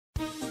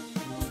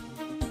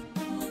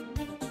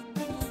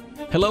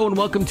Hello and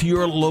welcome to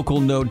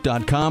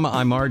yourlocalnote.com.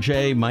 I'm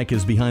RJ. Mike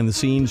is behind the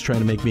scenes trying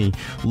to make me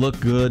look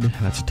good.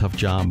 That's a tough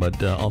job,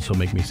 but also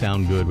make me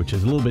sound good, which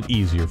is a little bit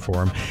easier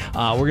for him.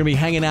 We're going to be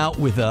hanging out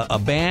with a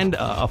band,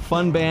 a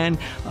fun band,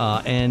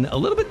 and a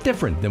little bit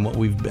different than what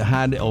we've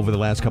had over the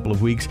last couple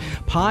of weeks.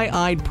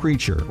 Pie-Eyed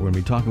Preacher. We're going to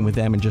be talking with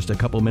them in just a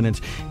couple of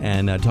minutes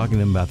and talking to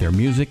them about their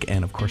music.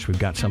 And, of course, we've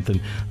got something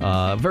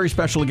very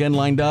special again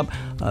lined up.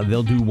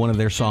 They'll do one of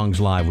their songs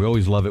live. We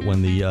always love it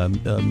when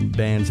the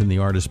bands and the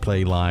artists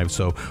play live.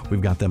 So we've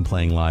got them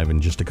playing live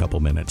in just a couple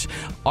minutes.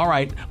 All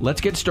right,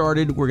 let's get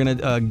started. We're going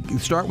to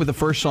start with the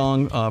first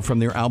song from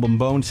their album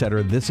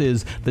Bonesetter. This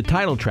is the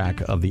title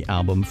track of the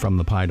album from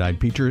the Pie-Eyed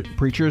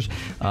Preachers.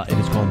 It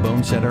is called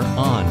Bonesetter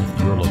on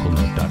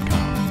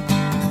yourlocalnote.com.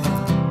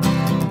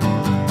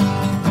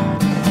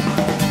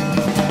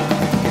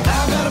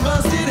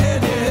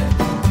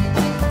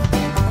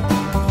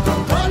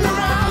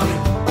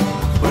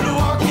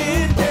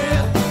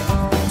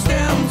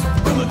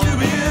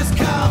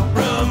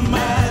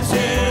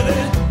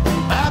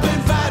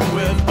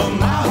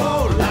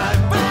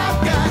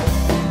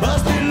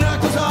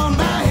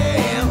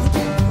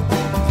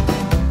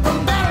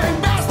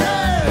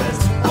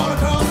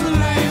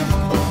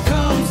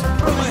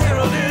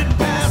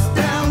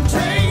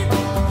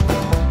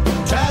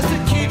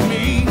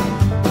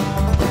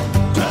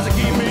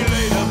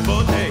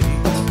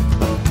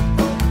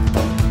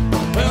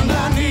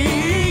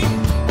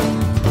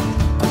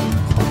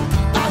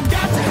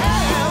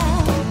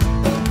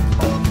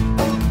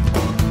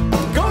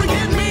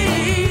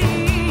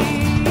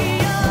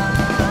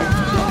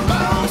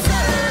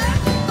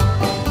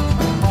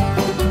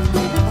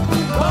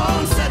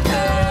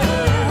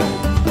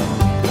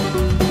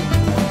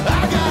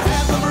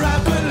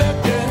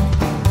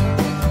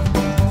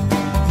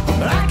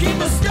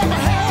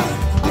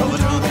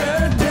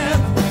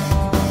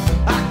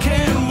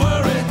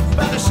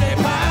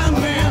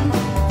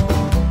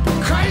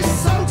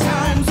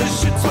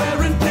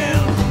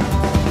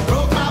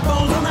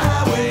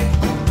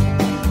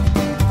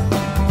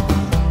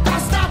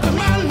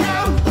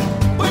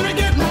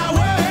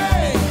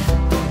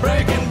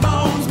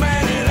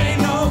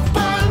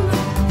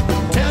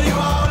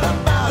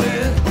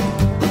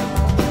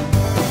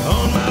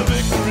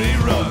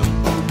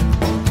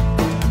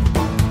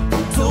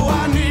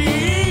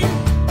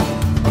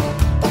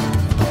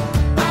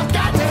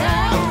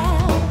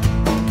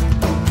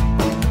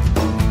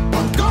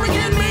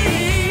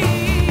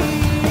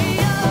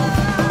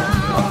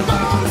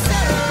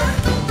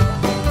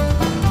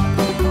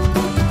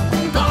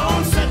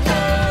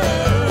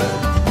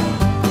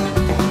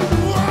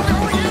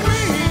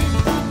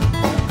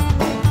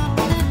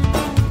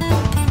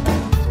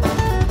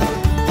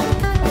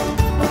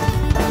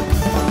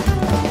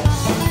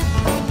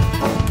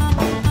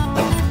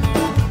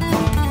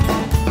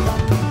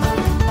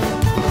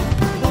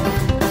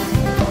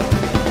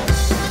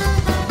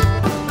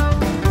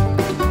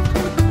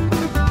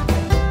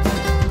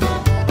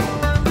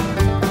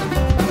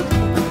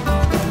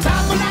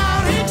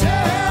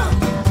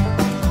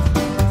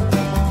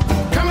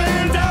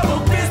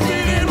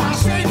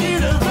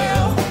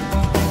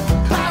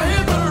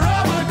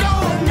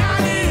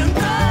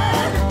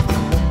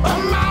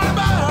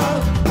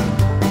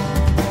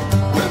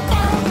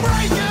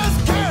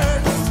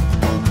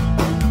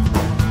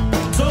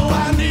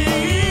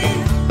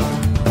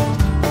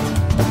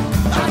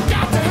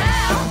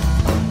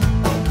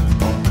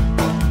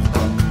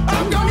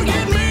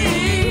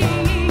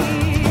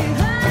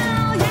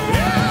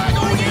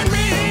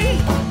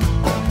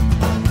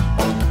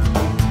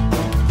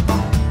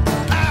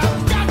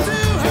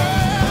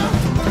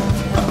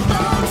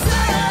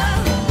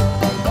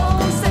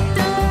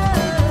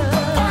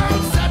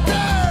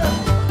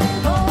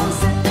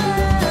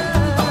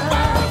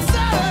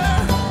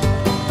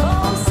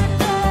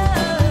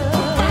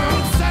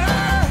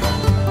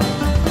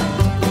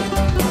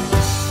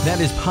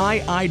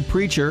 Pie-Eyed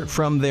Preacher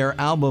from their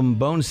album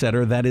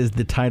Bonesetter. That is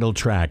the title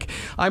track.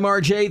 I'm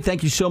RJ.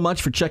 Thank you so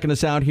much for checking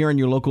us out here on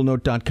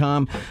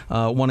yourlocalnote.com.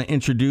 Want to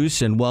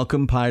introduce and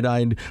welcome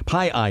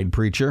Pie-Eyed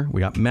Preacher.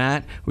 We got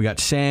Matt, we got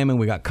Sam, and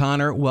we got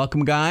Connor.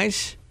 Welcome,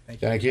 guys.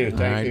 Thank you.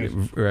 Thank you.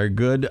 Very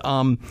good.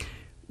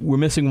 We're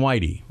missing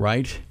Whitey,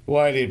 right?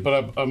 Whitey,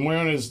 but I'm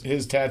wearing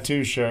his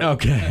tattoo shirt.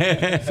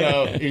 Okay.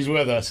 So he's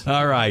with us.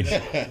 All right.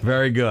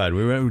 Very good.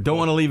 We don't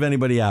want to leave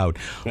anybody out.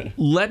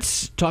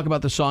 Let's talk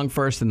about the song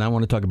first, and I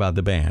want to talk about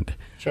the band.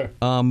 Sure.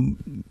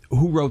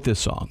 Who wrote this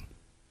song?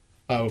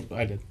 Oh,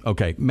 I did.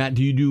 Okay. Matt,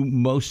 do you do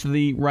most of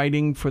the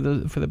writing for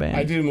the band?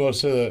 I do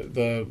most of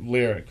the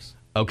lyrics.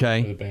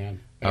 Okay. For the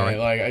band. All right.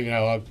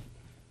 Like,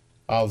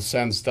 I'll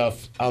send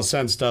stuff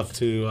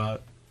to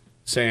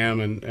Sam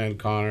and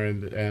Connor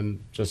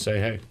and just say,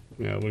 hey,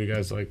 what do you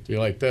guys like? Do you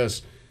like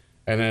this?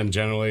 And then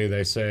generally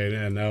they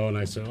say no, and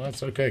I say, well,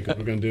 that's okay because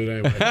we're going to do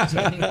it anyway.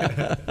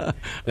 So,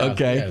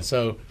 okay. Yeah,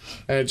 so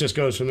and it just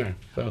goes from there.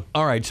 So.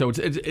 All right. So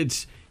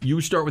it's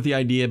you start with the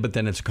idea, but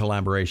then it's a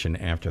collaboration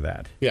after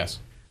that. Yes.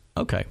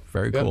 Okay.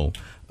 Very cool.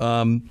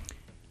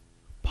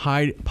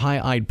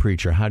 Pie-Eyed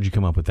Preacher. How'd you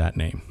come up with that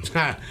name?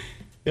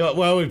 Yeah,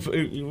 well,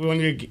 when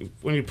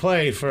you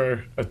play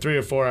for a 3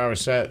 or 4 hour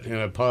set in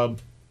a pub,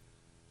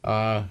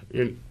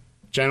 you're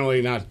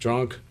generally not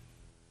drunk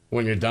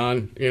when you're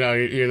done. You know,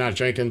 you're not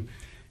drinking,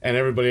 and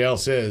everybody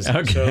else is.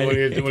 Okay. So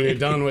when you're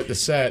done with the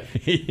set,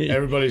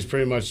 everybody's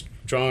pretty much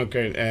drunk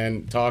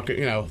and talking.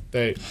 You know,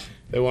 they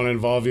want to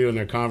involve you in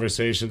their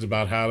conversations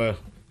about how to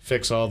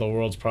fix all the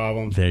world's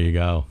problems. There you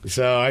go.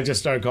 So I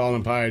just started calling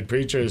them Pied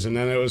Preachers, and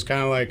then it was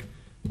kind of like,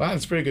 wow,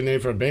 that's a pretty good name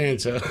for a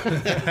band. So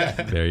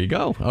there you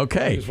go.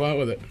 Okay. Just went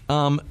with it.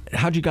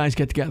 How'd you guys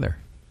get together?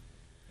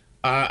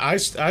 I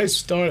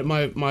started,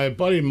 my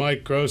buddy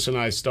Mike Gross and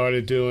I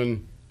started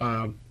doing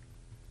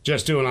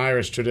just doing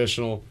Irish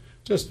traditional,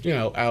 just, you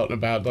know, out and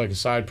about, like a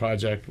side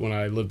project when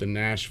I lived in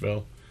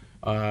Nashville.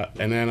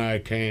 And then I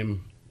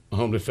came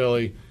home to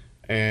Philly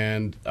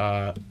and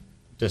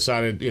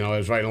decided, you know, I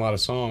was writing a lot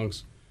of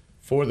songs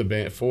for the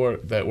band,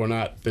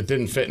 that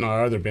didn't fit in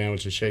our other band,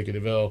 which is Shaky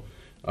Deville,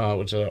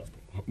 which is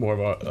more of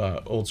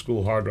a old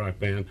school hard rock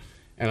band.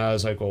 And I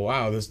was like, well,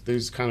 wow,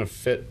 these kind of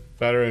fit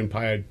better in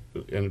Pied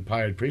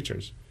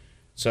Preachers.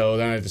 So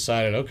then I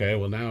decided, okay,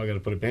 well, now I got to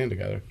put a band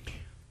together.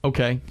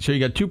 Okay, so you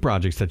got 2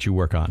 projects that you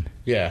work on.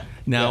 Yeah.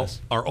 Now,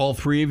 yes. Are all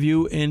 3 of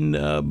you in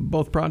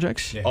both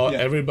projects? Yeah.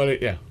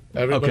 Everybody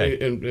Okay.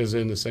 is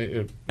in the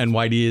same. And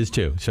Whitey is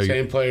too. So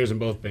same players in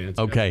both bands.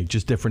 Okay,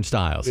 just different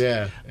styles.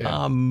 Yeah.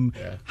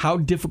 How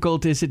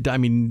difficult is it? I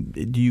mean,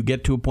 do you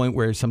get to a point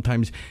where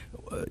sometimes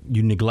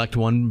you neglect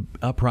one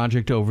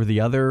project over the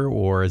other,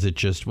 or is it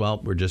just, well,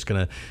 we're just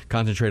going to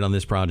concentrate on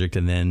this project,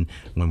 and then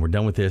when we're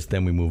done with this,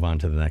 then we move on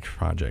to the next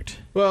project?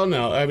 Well,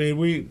 no. I mean,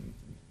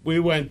 we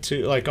went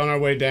to, like, on our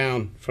way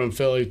down from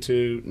Philly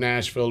to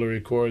Nashville to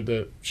record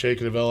the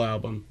Shaky Deville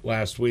album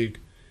last week.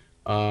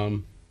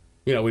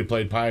 You know, we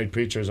played Pied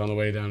Preachers on the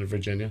way down to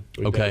Virginia.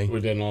 We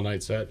did an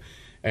all-night set.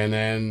 And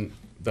then,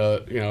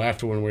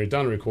 after when we were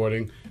done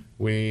recording,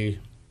 we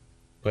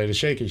played a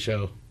Shaky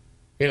show,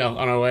 you know,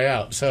 on our way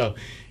out. So,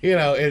 you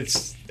know,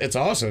 it's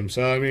awesome.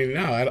 So, I mean,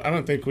 no, I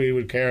don't think we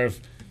would care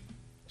if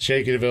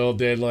Shaky Deville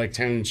did like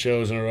 10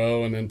 shows in a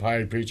row and then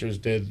Pied Preachers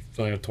did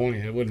like 20.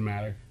 It wouldn't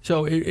matter.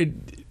 So, it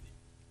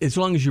as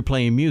long as you're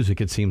playing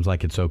music, it seems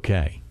like it's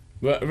okay.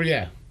 But,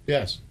 yeah,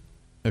 yes.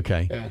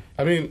 Okay. Yeah,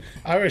 I mean,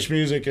 Irish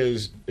music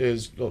is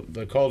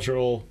the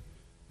cultural,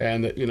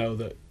 and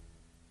the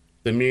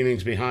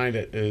meanings behind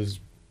it is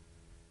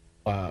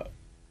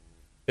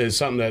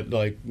something that,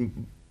 like,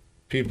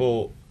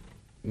 people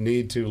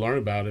need to learn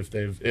about if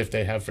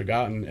they have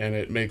forgotten, and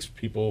it makes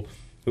people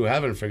who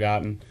haven't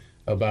forgotten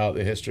about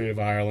the history of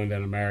Ireland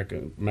and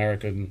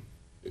American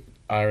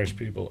Irish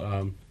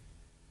people.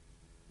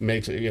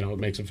 Makes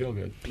them feel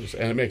good,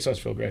 and it makes us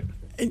feel great.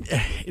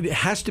 It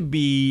has to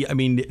be. I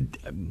mean,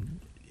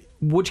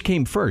 which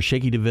came first,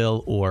 Shaky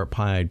Deville or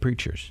Pied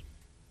Preachers?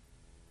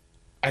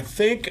 I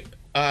think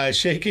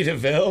Shaky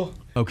Deville.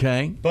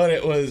 Okay. But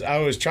I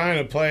was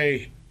trying to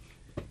play,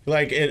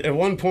 like, at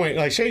one point,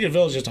 like, Shaky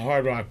Deville is just a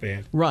hard rock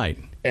band. Right.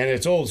 And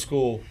it's old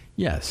school.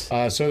 Yes.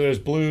 So there's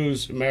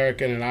blues,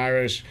 American and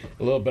Irish,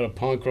 a little bit of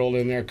punk rolled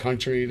in there,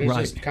 country. There's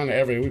just kind of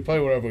everything. We play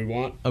whatever we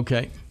want.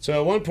 Okay.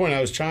 So at one point I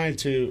was trying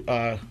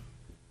to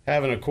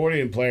have an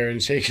accordion player in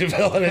Shaky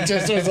Deville, and it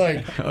just was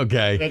like,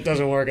 okay, that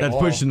doesn't work at all.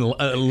 That's pushing the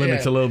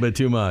limits a little bit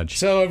too much.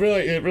 So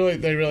they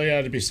really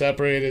had to be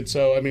separated.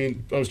 So, I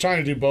mean, I was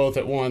trying to do both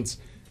at once,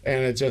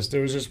 and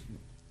there was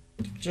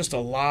just a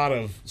lot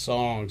of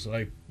songs.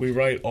 Like, we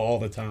write all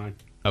the time.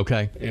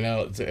 Okay. You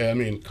know, I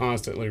mean,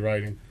 constantly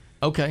writing.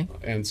 Okay.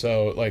 And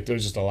so, like,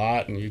 there's just a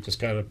lot, and you just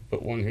got to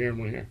put one here and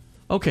one here.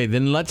 Okay,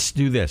 then let's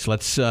do this.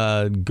 Let's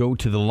go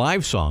to the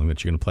live song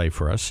that you're going to play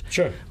for us.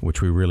 Sure.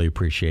 Which we really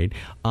appreciate.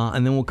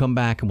 And then we'll come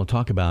back and we'll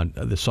talk about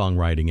the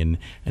songwriting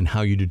and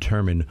how you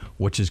determine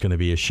which is going to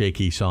be a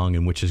Shaky song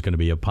and which is going to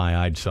be a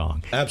Pie-Eyed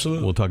song.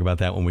 Absolutely. We'll talk about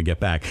that when we get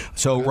back.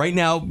 So right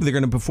now, they're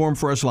going to perform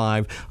for us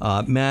live.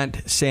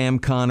 Matt, Sam,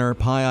 Connor,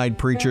 Pie-Eyed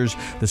Preachers.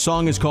 The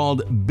song is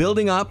called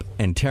Building Up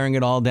and Tearing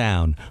It All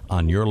Down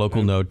on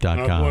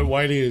yourlocalnote.com. Our boy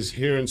Whitey is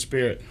here in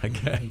spirit.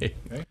 Okay.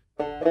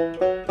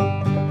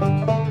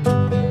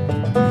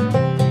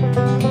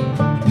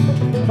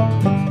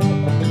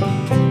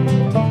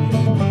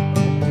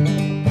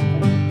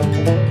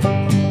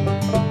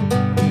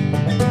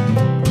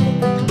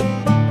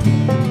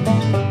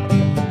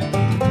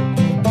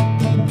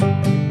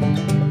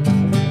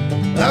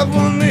 I've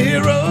won the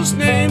hero's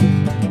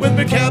name with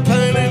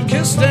McAlpine and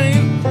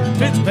Castaigne,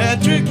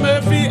 Fitzpatrick,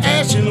 Murphy,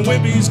 Ash, and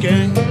Wimpy's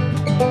gang.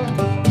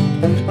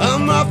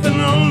 I'm off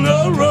and on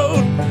the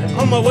road,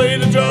 on my way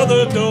to draw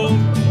the dough,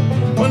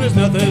 when there's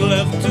nothing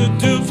left to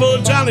do for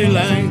Johnny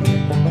Lang.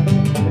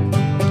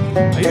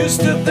 I used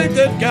to think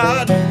that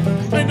God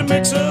made the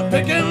mixer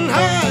pick and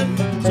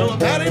hide, so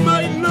Patty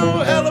might know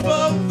hell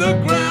above the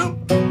ground.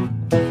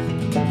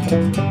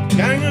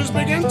 Gangers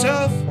big and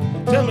tough,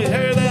 tell me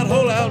tear that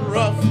hole out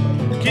rough,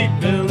 keep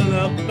building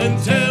up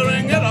and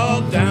tearing it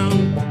all down.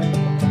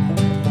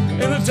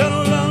 In a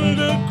tunnel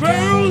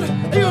underground,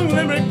 a young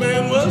Limerick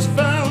man was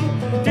found.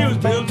 He was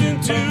built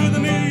into the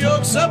New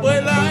York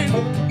subway line.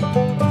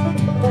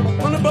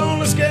 When the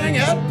boneless gang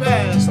had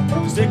passed,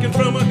 Sticking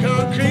from a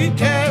concrete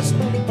cast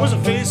was the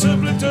face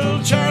of little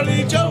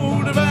Charlie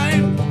Joe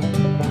Devine.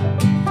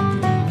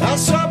 I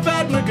saw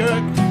Pat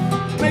McGurk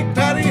make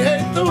Patty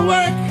hate the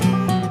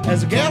work. As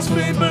the gas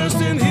main burst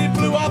and he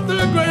flew off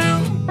the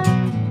ground.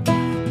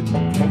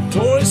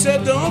 Tori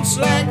said, don't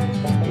slack,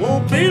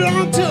 won't be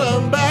long till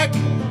I'm back.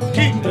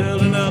 Keep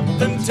building up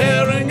and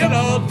tearing it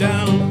all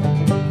down.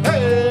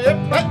 Hey,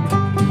 hey.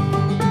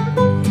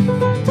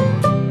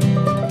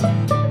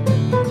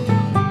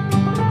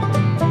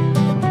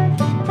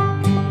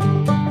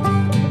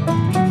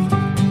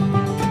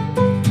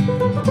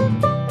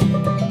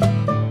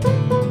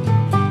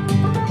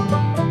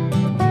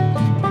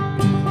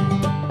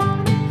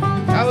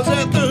 I was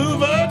at the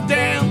Hoover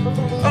Dam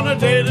on a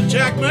day that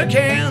Jack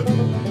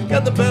McCann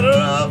got the better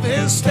of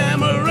his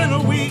stammer in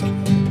a week.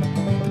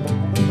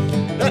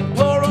 That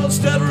poor old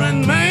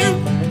stuttering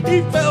man,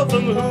 he fell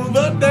from the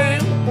Hoover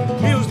Dam.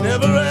 He was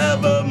never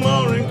ever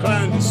more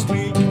inclined to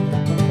speak.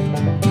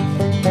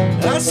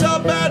 I saw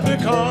Bad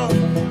McCall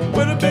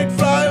with a big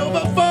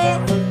flyover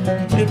fall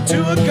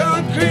into a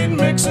concrete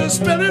mixer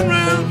spinning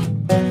round.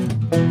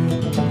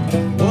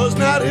 Was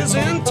not his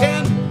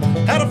intent,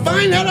 had to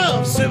find out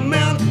of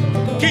cement.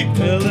 Keep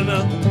building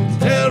up,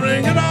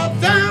 tearing it all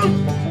down.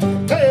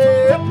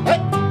 Hey, hey.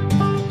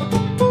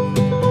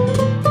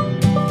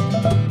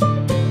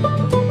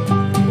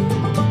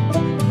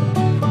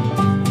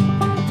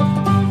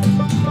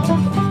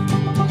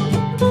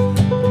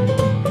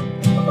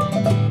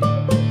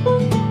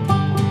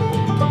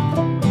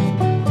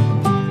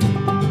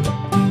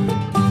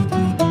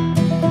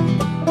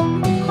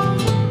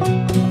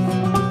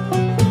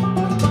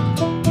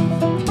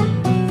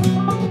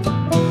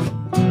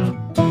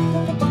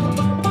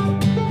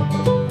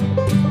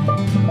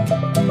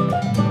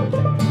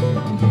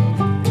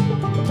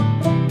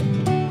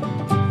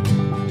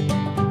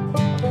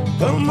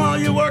 Come all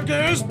you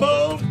workers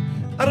bold,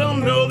 I don't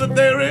know that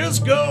there is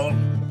gold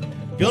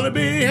gonna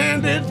be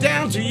handed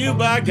down to you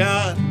by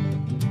God.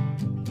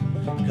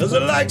 Cause the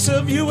likes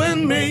of you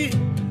and me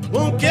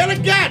won't get a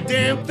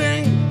goddamn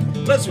thing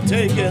unless we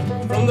take it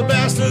from the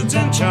bastards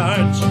in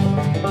charge.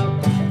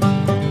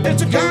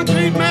 It's a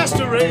concrete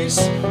master race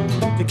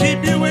to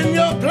keep you in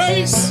your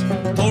place,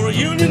 or a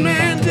union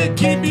man to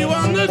keep you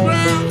on the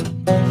ground.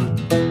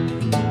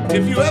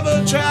 If you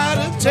ever try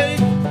to take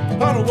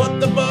part of what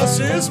the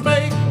bosses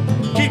make,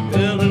 keep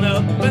building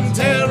up and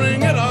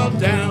tearing it all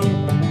down.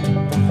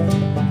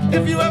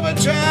 If you ever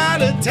try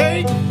to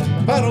take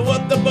part of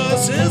what the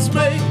bosses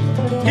make,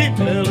 keep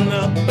building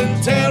up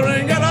and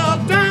tearing it all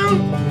down.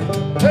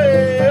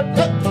 Hey,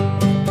 hey.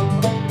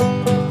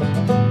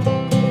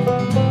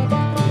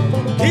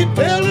 Keep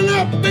building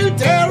up and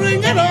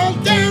tearing it all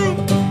down.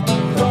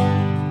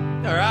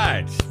 All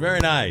right. Very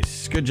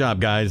nice. Good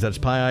job, guys. That's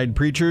Pie-Eyed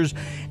Preachers.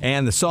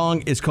 And the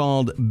song is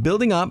called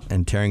Building Up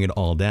and Tearing It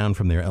All Down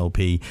from their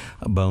LP,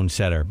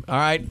 Bonesetter. All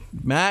right,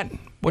 Matt,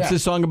 what's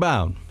this song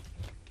about?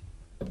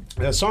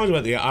 The song's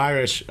about the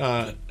Irish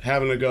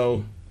having to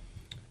go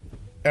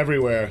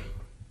everywhere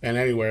and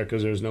anywhere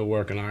because there's no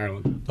work in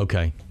Ireland.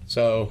 Okay.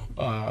 So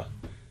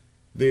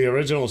the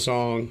original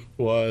song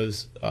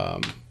was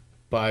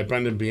by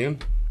Brendan Behan.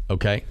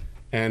 Okay.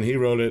 And he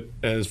wrote it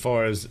as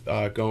far as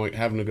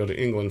having to go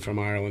to England from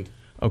Ireland.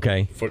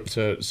 Okay.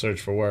 To search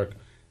for work.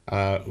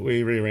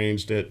 We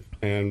rearranged it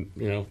and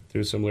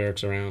threw some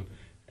lyrics around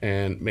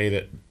and made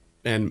it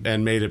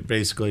made it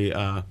basically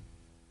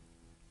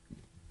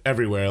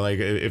everywhere. Like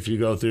if you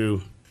go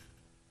through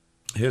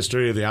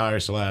history of the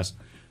Irish the last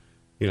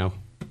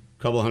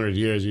couple hundred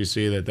years, you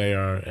see that they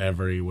are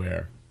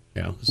everywhere.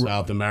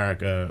 South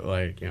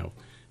America,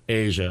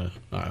 Asia,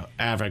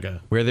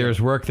 Africa. Where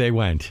there's work, they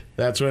went.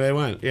 That's where they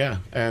went. Yeah,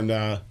 and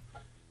so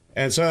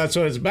that's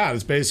what it's about.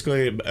 It's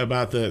basically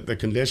about the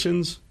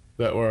conditions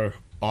that were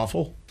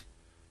awful,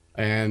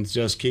 and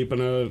just keeping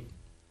the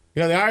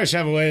Irish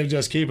have a way of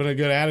just keeping a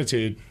good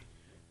attitude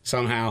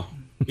somehow.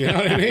 You know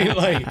what I mean?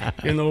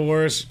 Like in the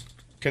worst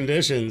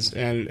conditions,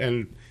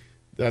 and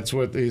that's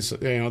what these.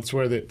 That's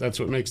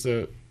what makes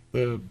the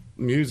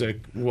music.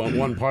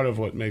 One part of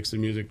what makes the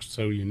music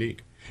so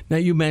unique. Now,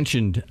 you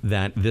mentioned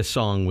that this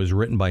song was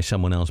written by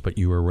someone else, but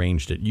you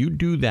arranged it. You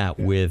do that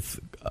with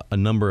a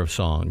number of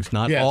songs,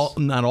 not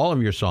all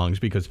of your songs,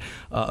 because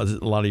a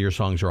lot of your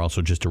songs are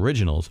also just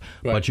originals.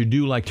 Right. But you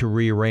do like to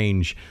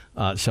rearrange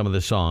some of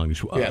the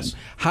songs. Yes.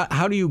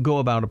 How do you go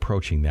about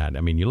approaching that?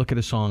 I mean, you look at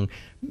a song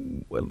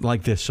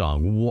like this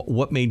song.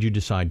 What made you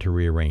decide to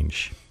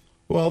rearrange?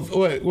 Well,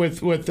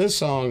 with this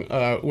song,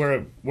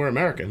 we're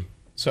American,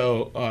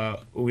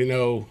 so we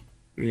know,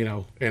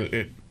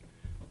 and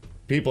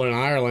people in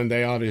Ireland,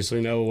 they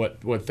obviously know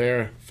what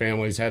their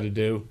families had to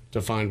do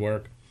to find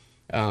work.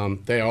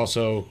 They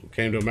also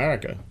came to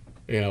America,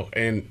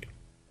 and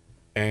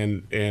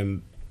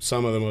in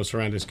some of the most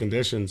horrendous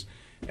conditions,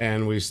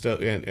 and was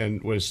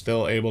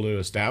still able to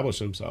establish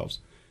themselves,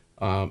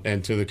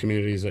 and to the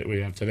communities that we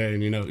have today.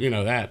 And you know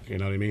what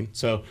I mean.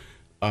 So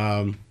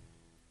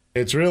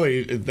it's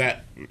really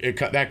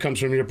that comes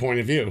from your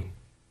point of view.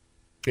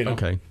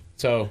 Okay.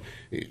 So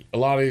a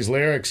lot of these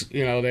lyrics,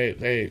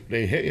 they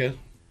hit you.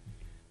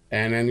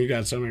 and then you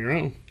got some of your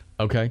own.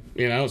 Okay.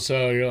 You know,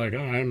 so you're like, all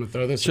right, I'm gonna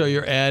throw this. So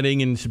you're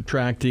adding and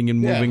subtracting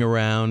and moving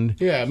around.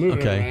 Yeah,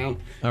 moving around.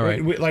 All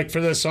right. Like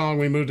for this song,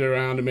 we moved it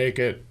around to make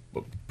it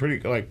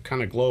pretty like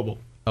kind of global.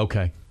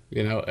 Okay.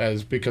 You know,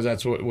 because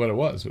that's what it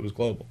was. It was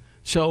global.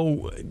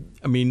 So,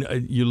 I mean,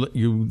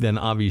 you then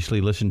obviously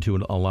listen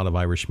to a lot of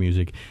Irish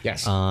music.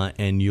 Yes.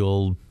 And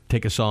you'll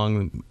take a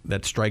song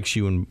that strikes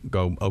you and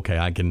go, okay,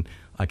 I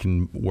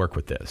can work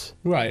with this.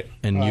 Right.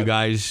 And you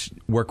guys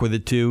work with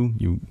it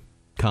too.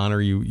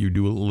 Connor, you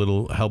do a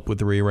little help with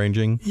the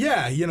rearranging?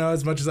 Yeah, you know,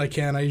 as much as I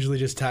can. I usually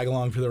just tag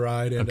along for the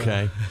ride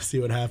and see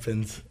what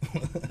happens.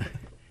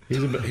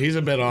 He's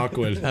a bit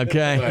awkward.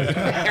 Okay.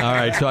 All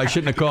right, so I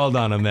shouldn't have called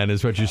on him then,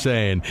 is what you're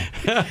saying.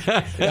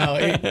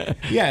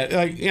 Yeah,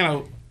 like, you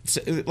know,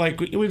 like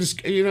we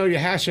just, you know, you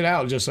hash it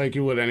out just like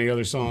you would any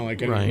other song,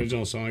 like any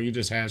original song. You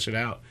just hash it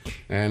out.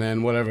 And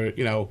then whatever,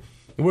 you know,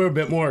 we're a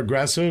bit more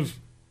aggressive,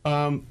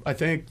 I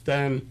think,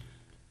 than...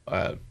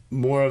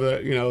 more of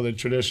the, you know, the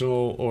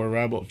traditional or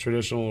rebel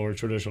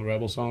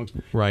songs.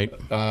 Right.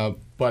 But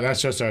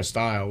that's just our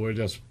style. We're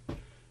just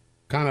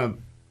kind of,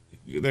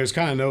 there's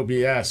kind of no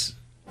BS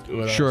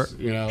with us,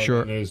 you know.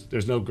 Sure.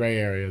 There's no gray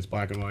area. It's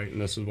black and white,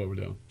 and this is what we're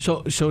doing.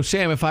 So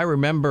Sam, if I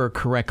remember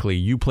correctly,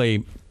 you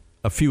play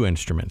a few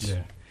instruments.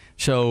 Yeah.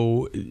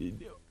 So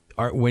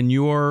when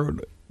you're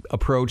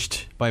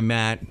approached by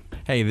Matt,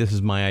 hey, this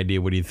is my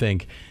idea, what do you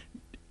think?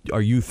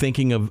 Are you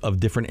thinking of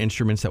different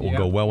instruments that will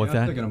go well with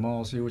that? I'm thinking of them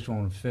all, see which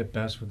one would fit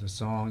best with the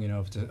song. You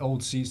know, if it's an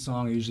old C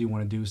song, I usually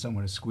want to do something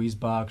with a squeeze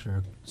box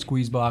or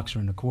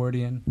an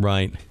accordion.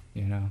 Right.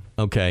 You know.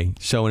 Okay.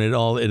 So and it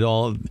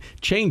all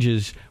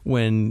changes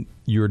when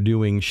you're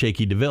doing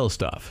Shaky Deville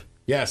stuff.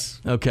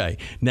 Yes. Okay.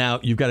 Now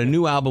you've got a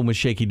new album with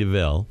Shaky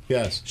Deville.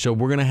 Yes. So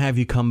we're gonna have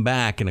you come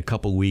back in a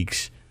couple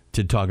weeks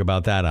to talk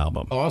about that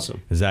album.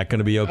 Awesome. Is that going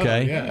to be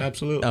okay? Yeah,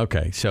 absolutely.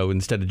 Okay, so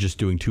instead of just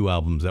doing two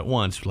albums at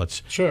once,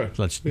 let's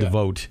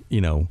devote,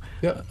 you know,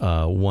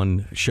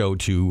 one show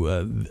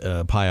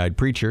to Pie-Eyed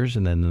Preachers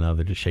and then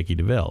another to Shaky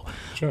Deville.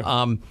 Sure.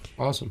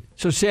 Awesome.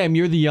 So Sam,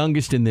 you're the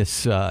youngest in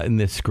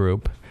this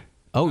group.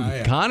 Oh,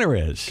 yeah. Connor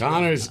is.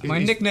 My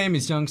nickname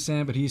is Young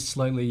Sam, but he's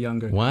slightly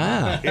younger.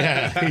 Wow.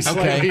 Yeah, he's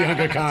slightly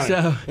younger Connor.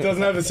 So,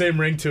 doesn't have the same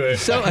ring to it.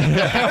 So,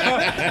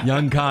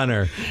 young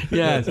Connor.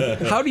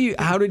 Yeah. How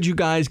did you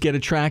guys get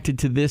attracted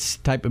to this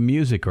type of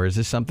music, or is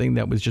this something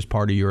that was just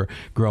part of your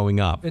growing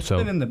up? It's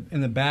been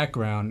in the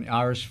background.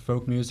 Irish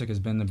folk music has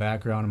been in the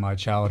background in my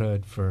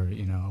childhood for a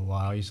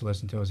while. I used to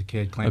listen to it as a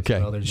kid. Clancy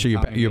Brothers. So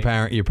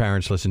your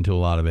parents listened to a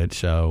lot of it.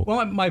 So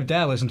my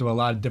dad listened to a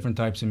lot of different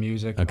types of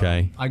music.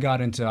 Okay. I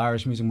got into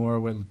Irish music more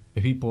with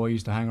the people I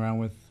used to hang around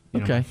with,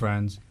 my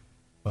friends.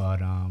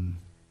 But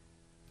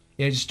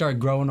it just started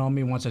growing on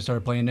me once I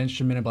started playing an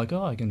instrument. I'm like,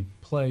 oh, I can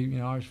play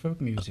Irish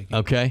folk music.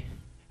 Okay.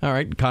 All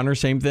right. Connor,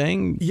 same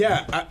thing?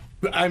 Yeah.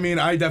 I mean,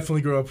 I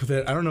definitely grew up with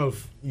it. I don't know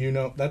if you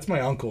know. That's my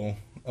uncle.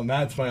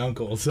 Matt's my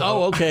uncle. So.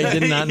 Oh, okay.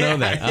 Did not know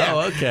that. Yeah.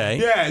 Oh, okay.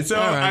 Yeah. So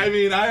right. I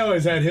mean, I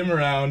always had him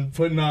around,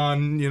 putting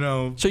on,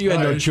 So you had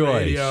Irish no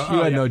choice. Radio.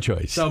 You had no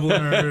choice.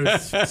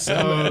 Dubliners,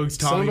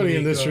 Sogs, somebody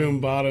in this room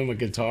bought him a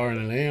guitar and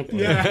an amp.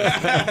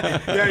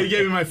 Yeah. Yeah. He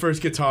gave me my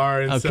first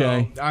guitar, and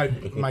okay. so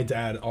my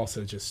dad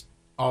also just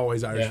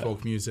always Irish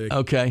folk music.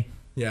 Okay.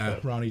 Yeah.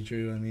 Ronnie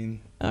Drew. I mean.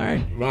 All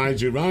right. Ronnie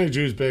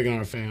Drew's big in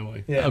our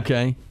family. Yeah.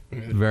 Okay.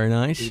 Very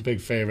nice. He's a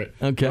big favorite.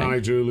 Okay. Ronnie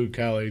Drew, Luke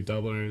Kelly,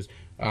 Dubliners.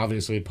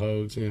 Obviously,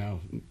 Pogues,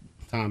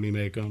 Tommy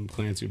Makem,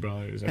 Clancy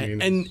Brothers. I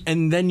mean,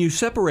 and then you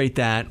separate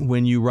that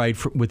when you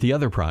write with the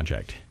other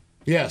project.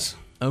 Yes.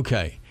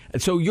 Okay.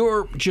 So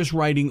you're just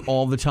writing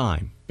all the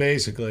time.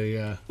 Basically,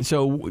 yeah.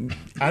 So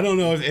I don't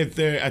know if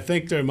there. I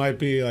think there might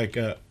be like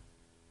a.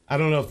 I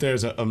don't know if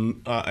there's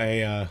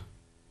a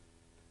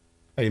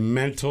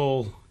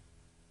mental.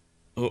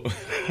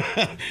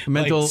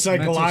 Mental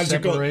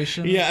psychological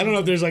separation. Yeah, I don't know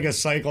if there's like a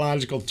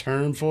psychological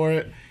term for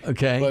it.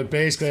 Okay. But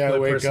basically, I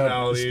wake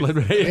up.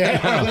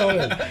 Yeah, I don't know what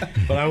it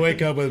is. But I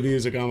wake up with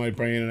music on my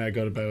brain, and I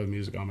go to bed with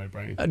music on my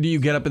brain. Do you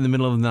get up in the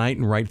middle of the night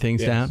and write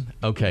things down?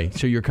 Okay,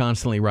 so you're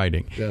constantly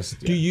writing. Yes.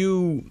 Do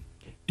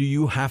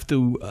you have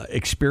to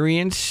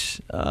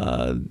experience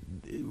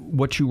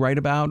what you write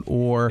about,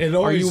 or it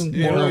always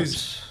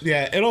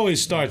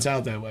starts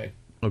out that way.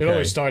 Okay. It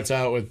always starts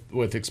out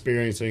with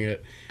experiencing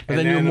it. But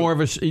then you're more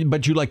of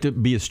but you like to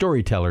be a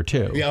storyteller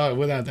too. Yeah,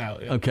 without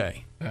doubt. Yeah.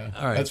 Okay. All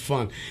right. That's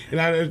fun.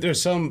 And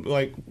there's some,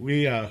 like,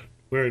 we're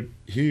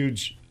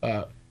huge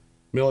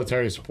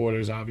military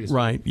supporters, obviously.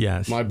 Right,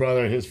 yes. My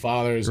brother, his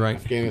father is in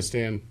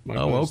Afghanistan.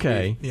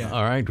 Okay. Steve. Yeah.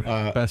 All right.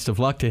 Best of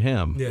luck to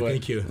him. Yeah,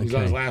 thank you. He's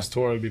on his last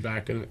tour. He'll be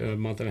back in a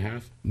month and a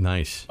half.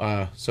 Nice.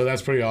 So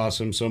that's pretty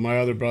awesome. So my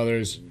other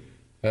brothers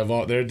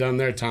they're done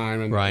their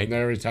time, and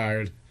they're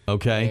retired.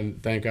 Okay.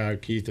 And thank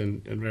God, Keith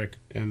and Rick.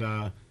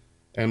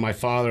 And my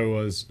father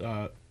was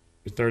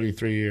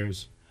 33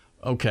 years.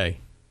 Okay.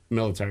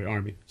 military,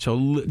 Army.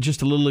 So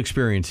just a little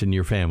experience in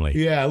your family.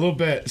 Yeah, a little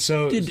bit.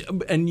 So,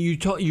 and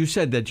you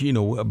said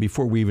that,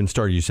 before we even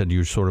started, you said you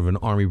were sort of an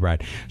Army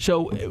brat.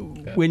 So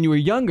when you were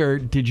younger,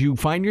 did you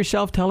find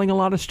yourself telling a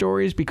lot of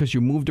stories because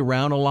you moved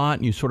around a lot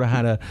and you sort of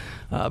had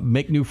to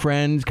make new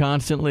friends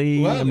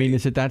constantly? Well, I mean,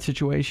 is it that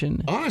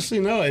situation? Honestly,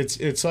 no.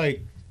 It's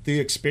like the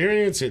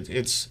experience.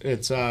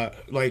 It's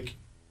like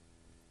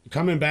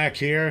coming back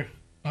here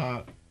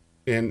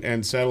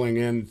and settling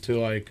into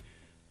like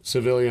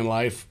civilian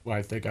life.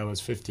 I think I was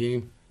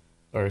 15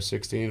 or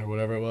 16 or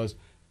whatever it was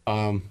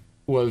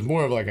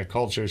more of like a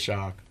culture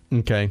shock.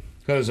 Okay.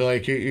 Because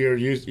like you're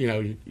used,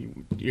 you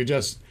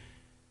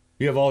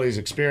have all these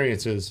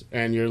experiences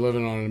and you're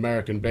living on an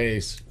American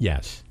base.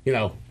 Yes.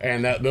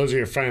 And those are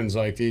your friends.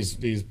 Like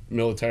these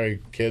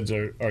military kids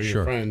are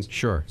your friends.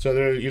 Sure.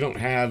 So you don't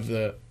have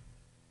the,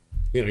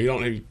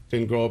 you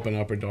didn't grow up in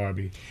Upper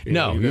Darby.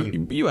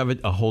 You have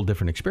a whole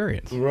different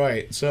experience.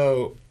 Right.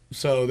 So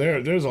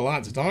there's a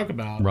lot to talk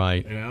about.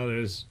 Right.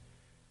 There's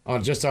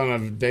just on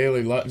a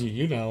daily,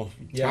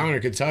 Connor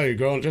could tell you,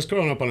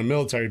 growing up on a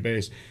military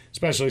base,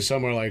 especially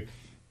somewhere like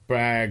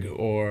Bragg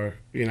or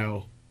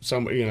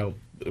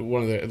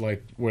one of the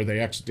like where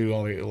they do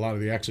a lot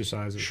of the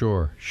exercises.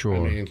 Sure. I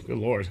mean, good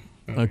Lord.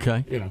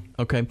 Okay.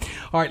 Okay.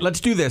 All right. Let's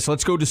do this.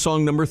 Let's go to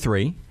song number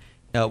 3.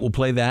 We'll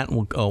play that.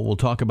 And we'll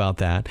talk about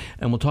that,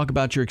 and we'll talk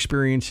about your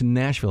experience in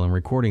Nashville and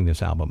recording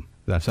this album.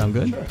 Does that sound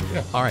good? Sure,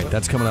 yeah. All right,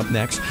 that's coming up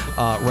next.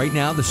 Right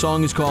now, the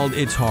song is called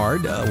It's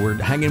Hard. We're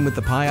hanging with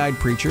the Pie-Eyed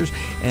Preachers,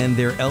 and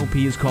their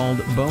LP is called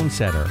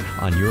Bonesetter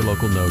on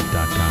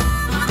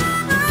yourlocalnote.com.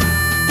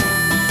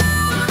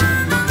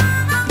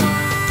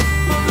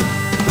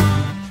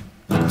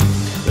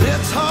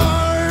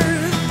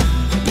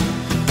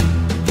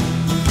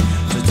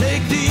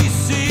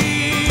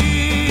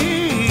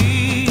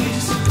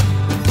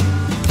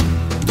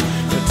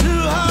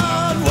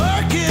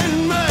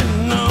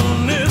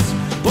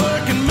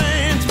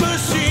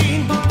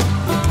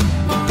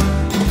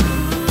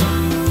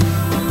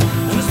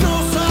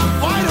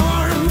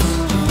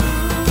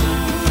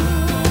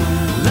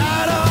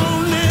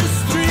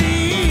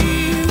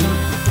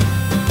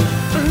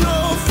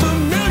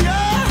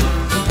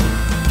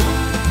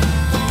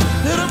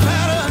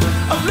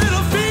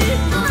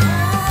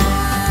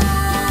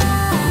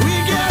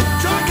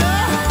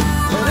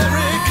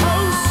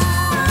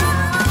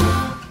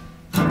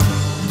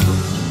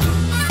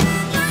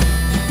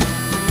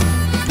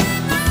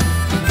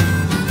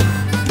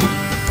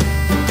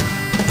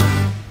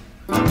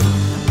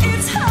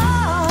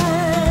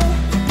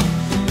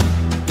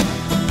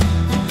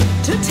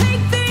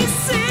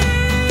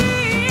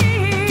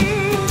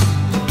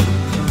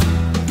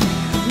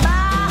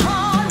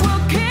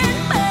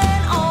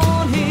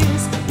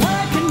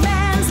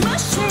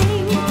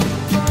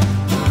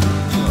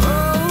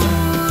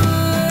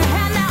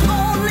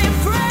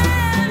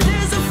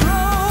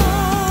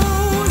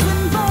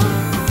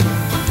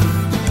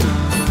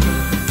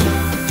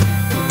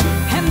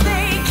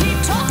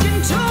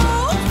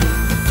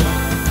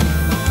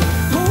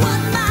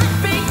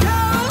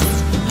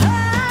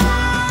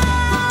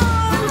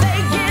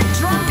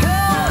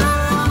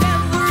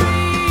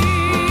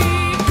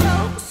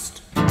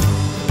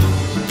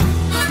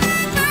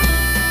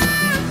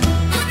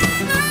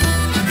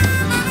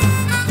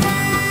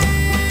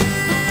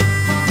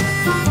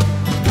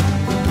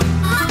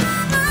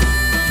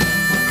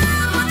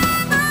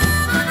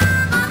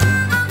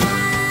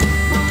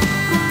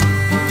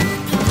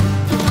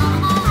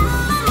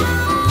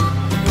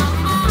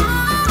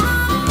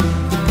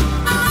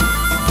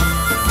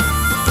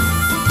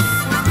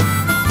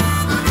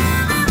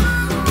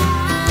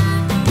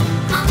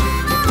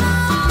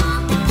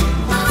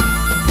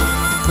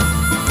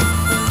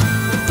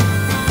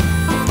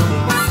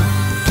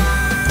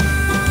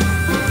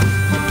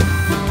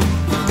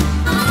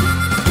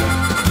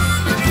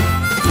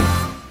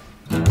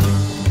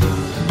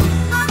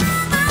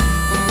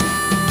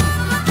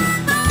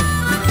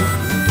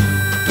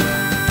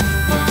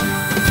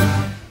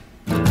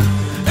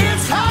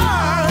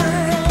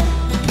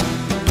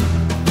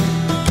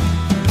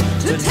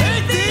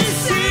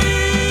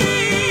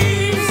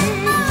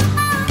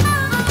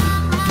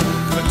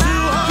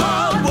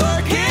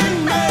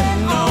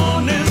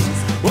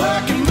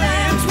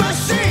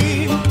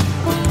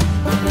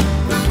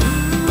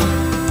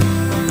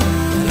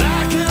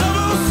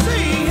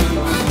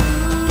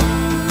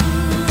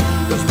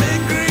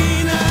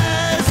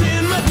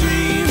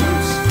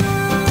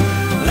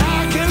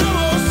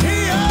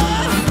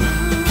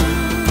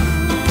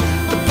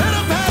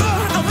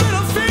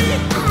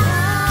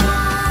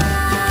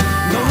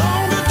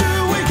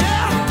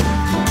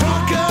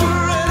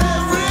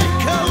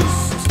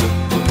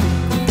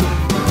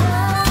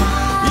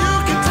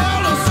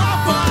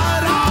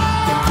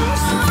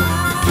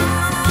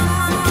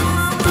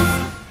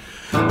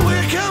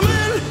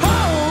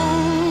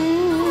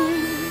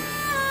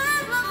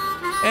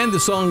 And the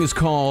song is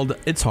called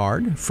It's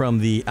Hard from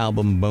the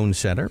album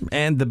Bonesetter.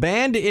 And the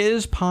band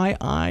is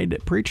Pie-Eyed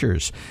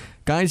Preachers.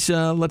 Guys,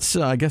 let's.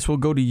 I guess we'll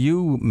go to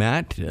you,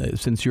 Matt,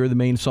 since you're the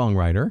main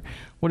songwriter.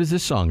 What is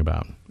this song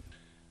about?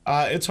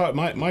 It's hard.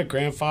 My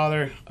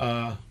grandfather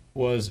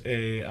was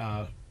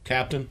a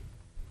captain.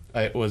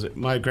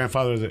 My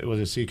grandfather was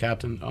a sea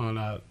captain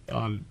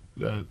on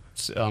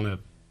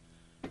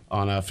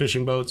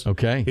fishing boats.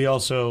 Okay. He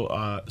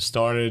also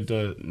started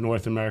the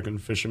North American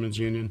Fishermen's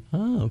Union.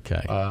 Oh,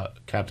 okay.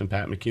 Captain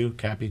Pat McHugh,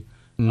 Cappy.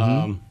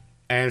 Mm-hmm.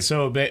 And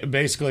so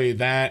basically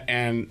that,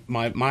 and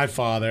my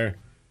father,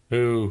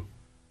 who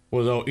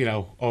was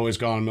always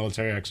gone on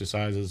military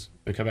exercises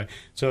and come back.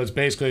 So it's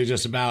basically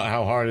just about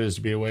how hard it is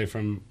to be away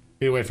from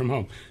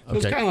home. So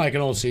It's kind of like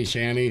an old sea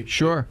shanty.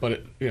 Sure.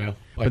 But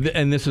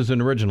and this is an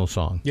original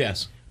song.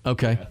 Yes.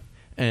 Okay. Yeah.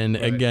 And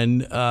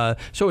again,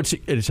 so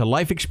it's a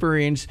life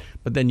experience,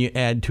 but then you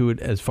add to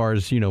it as far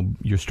as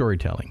your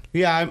storytelling.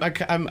 Yeah, I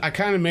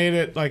kind of made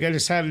it like I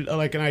just had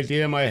like an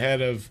idea in my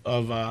head of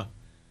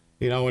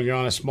when you're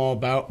on a small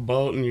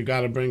boat and you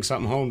got to bring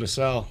something home to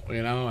sell,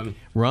 and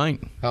right,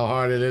 how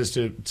hard it is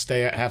to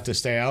have to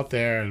stay out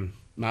there and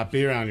not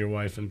be around your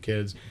wife and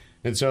kids,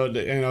 and so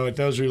it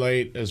does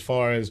relate as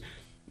far as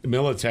the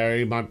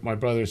military. My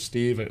brother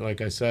Steve, like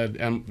I said,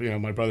 and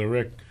my brother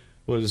Rick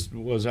was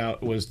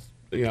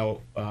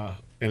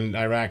in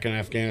Iraq and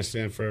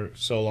Afghanistan for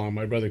so long.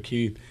 My brother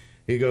Keith,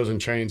 he goes and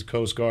trains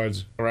Coast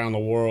Guards around the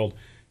world.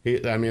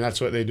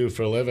 That's what they do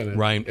for a living. And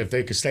right. If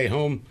they could stay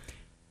home,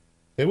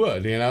 they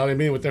would,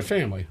 with their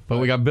family. But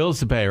we got bills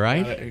to pay,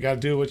 right? You got to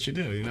do what you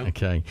do,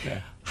 Okay.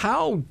 Yeah.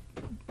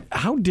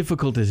 How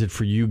difficult is it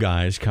for you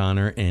guys,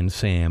 Connor and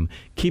Sam,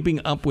 keeping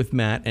up with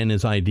Matt and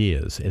his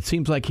ideas? It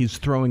seems like he's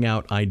throwing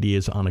out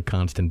ideas on a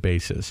constant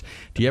basis.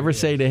 Do you ever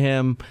say to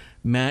him,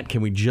 Matt,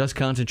 can we just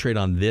concentrate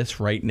on this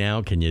right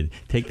now? Can you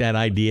take that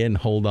idea and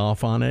hold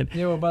off on it?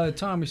 Yeah, well, by the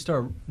time we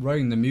start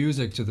writing the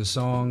music to the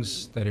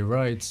songs that he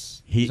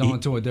writes, he's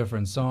on to a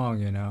different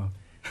song,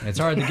 It's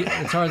hard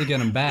to get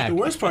him back. The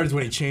worst part is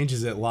when he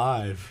changes it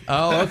live.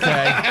 Oh,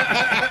 okay.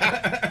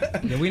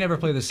 Yeah, we never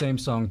play the same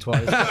song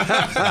twice.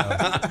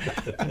 So.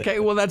 Okay,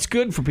 well, that's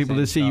good for people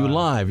to see you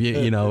live.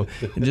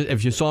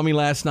 If you saw me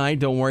last night,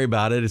 don't worry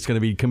about it. It's going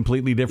to be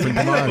completely different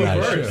tomorrow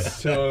night.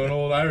 First, to an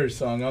old Irish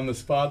song on the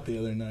spot the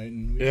other night,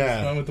 and we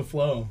just went with the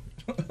flow.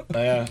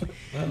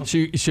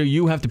 So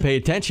you have to pay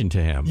attention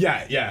to him.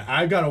 Yeah.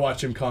 I've got to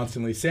watch him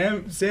constantly.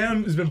 Sam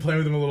has been playing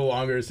with him a little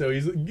longer, so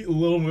he's a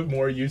little bit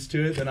more used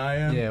to it than I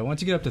am. Yeah,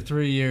 once you get up to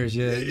 3 years,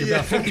 you're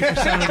about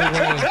 50% of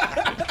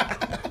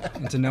the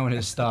way into knowing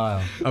his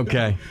style.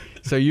 Okay.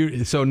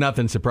 So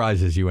nothing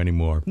surprises you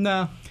anymore.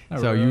 No.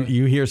 So really.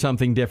 you hear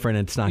something different,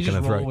 it's not going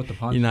to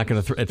throw. You're not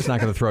going to. It's not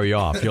going to throw you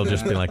off. You'll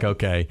just be like,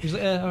 okay. He's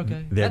like,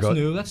 okay. That's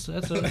new. That's.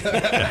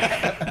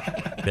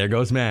 There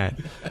goes Matt.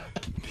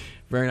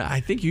 Very nice. I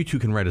think you two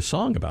can write a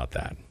song about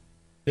that.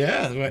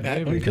 Yeah,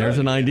 there's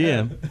an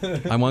idea.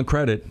 I want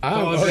credit.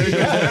 I'm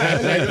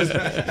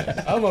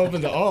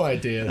open to all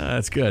ideas.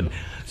 That's good.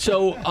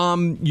 So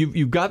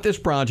you've got this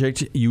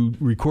project. You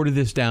recorded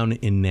this down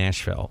in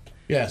Nashville.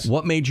 Yes.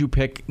 What made you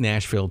pick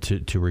Nashville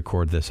to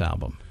record this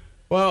album?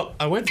 Well,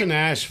 I went to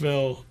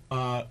Nashville.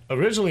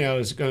 Originally, I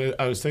was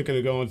thinking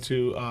of going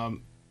to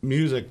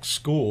music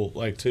school,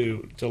 like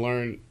to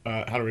learn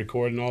how to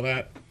record and all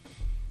that.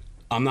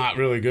 I'm not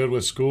really good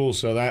with school,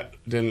 so that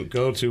didn't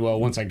go too well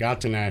once I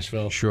got to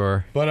Nashville.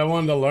 Sure. But I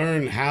wanted to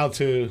learn how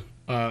to.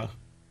 I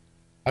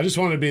just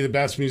wanted to be the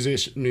best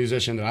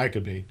musician that I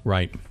could be.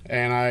 Right.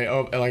 And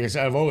like I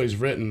said, I've always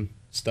written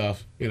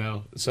stuff,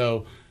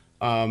 So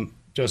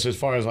just as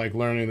far as like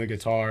learning the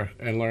guitar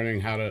and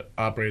learning how to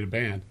operate a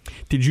band.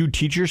 Did you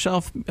teach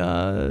yourself?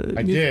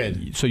 I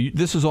did. So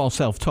this is all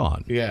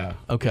self-taught? Yeah.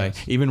 Okay.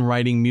 Yes. Even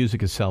writing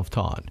music is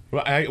self-taught?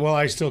 Well,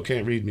 I still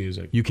can't read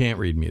music. You can't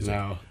read music?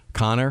 No.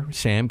 Connor,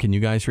 Sam, can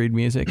you guys read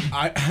music?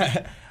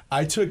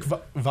 I took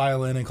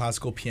violin and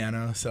classical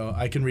piano, so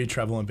I can read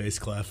treble and bass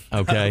clef.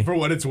 Okay. For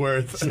what it's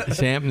worth.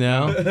 Sam,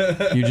 no?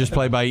 You just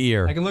play by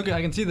ear? I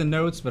can see the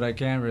notes, but I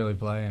can't really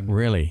play them.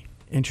 Really?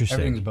 Interesting.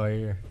 Everything's by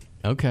ear.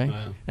 Okay.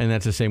 Wow. And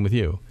that's the same with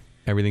you?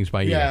 Everything's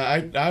by ear?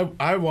 Yeah,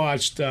 I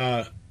watched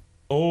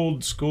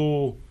old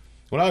school.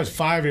 When I was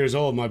 5 years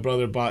old, my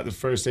brother bought the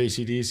first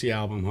AC/DC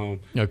album home.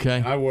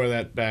 Okay. I wore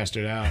that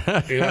bastard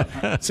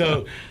out.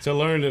 So to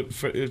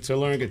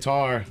learn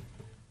guitar,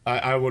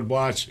 I would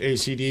watch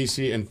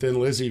AC/DC and Thin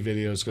Lizzy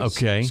videos.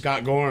 Okay.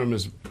 Scott Gorham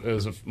is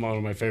one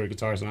of my favorite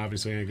guitarists, and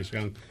obviously Angus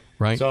Young.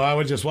 Right. So I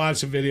would just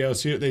watch the video,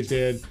 see what they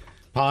did,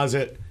 pause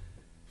it,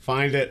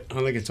 find it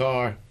on the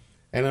guitar,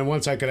 and then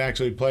once I could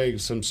actually play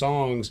some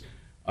songs,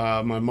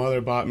 my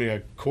mother bought me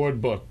a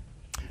chord book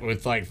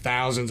with like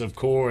thousands of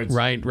chords.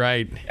 Right.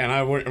 And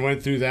I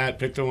went through that,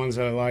 picked the ones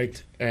that I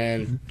liked,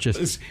 and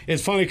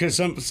it's funny because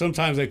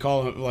sometimes they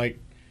call them like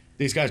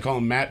these guys call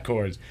them mat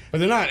chords, but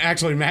they're not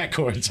actually mat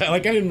chords.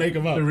 Like I didn't make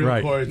them up. They're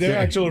real chords. They're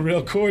actual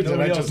real chords that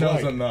I just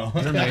like. Them, though.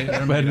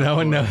 But no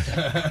one knows.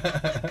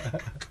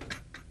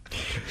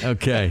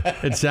 Okay,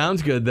 it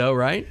sounds good though,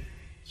 right?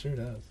 Sure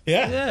does.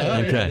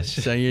 Yeah. Okay,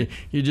 so you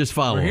just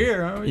follow. We're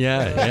here, aren't we?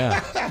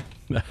 Yeah.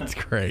 That's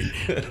great.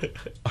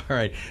 All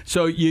right.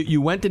 So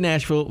you went to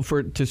Nashville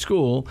to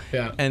school,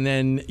 Yeah. and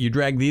then you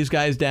dragged these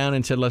guys down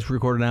and said, "Let's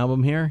record an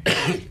album here."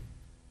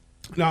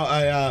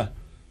 No,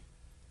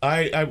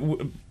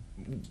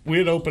 we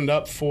had opened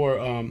up for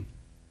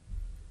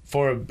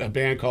a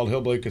band called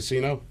Hillbilly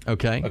Casino.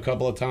 Okay. A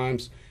couple of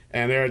times,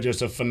 and they're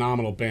just a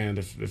phenomenal band.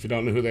 If you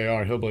don't know who they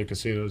are, Hillbilly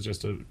Casino is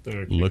just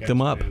they're a Look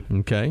them up. band.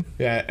 Okay.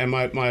 Yeah, and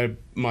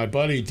my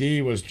buddy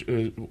D was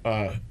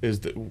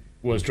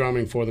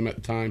drumming for them at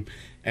the time,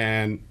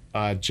 and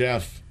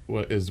Jeff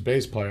is the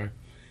bass player,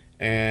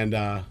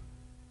 and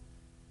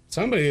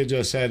somebody had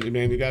just said,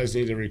 "Man, you guys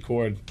need to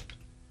record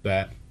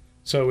that."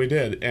 So we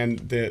did, and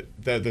the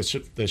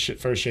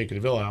first Shaky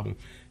Deville album,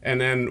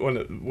 and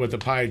then with the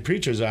Pied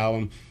Preachers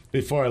album.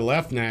 Before I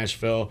left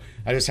Nashville,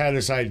 I just had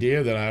this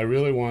idea that I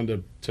really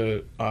wanted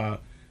to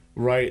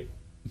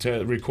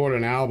record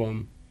an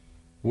album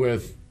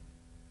with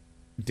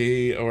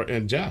D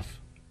and Jeff,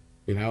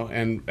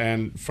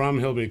 and from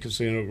Hillbilly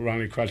Casino,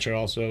 Ronnie Crutcher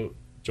also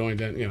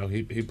joined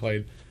in. He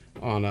played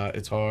on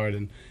It's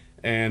Hard,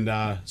 and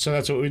so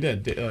that's what we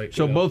did.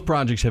 So both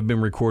projects have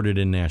been recorded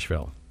in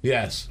Nashville.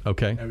 Yes.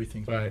 Okay.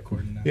 Everything's Right.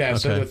 recorded now. Yeah, Okay.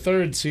 so the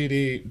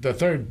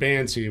third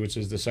band CD, which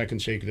is the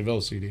second Shaky Deville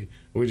CD,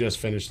 we just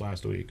finished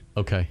last week.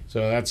 Okay.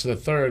 So that's the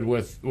third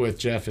with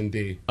Jeff and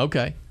D.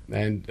 Okay.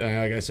 And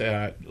like I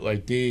said,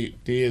 D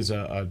is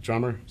a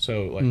drummer,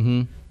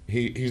 so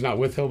he's not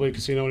with Hillbilly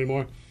Casino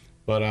anymore,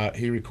 but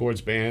he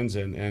records bands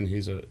and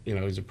he's a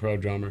pro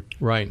drummer.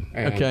 Right.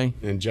 And, Okay.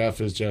 And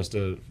Jeff is just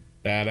a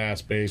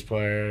badass bass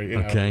player.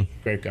 Okay.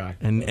 Great guy.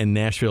 And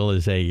Nashville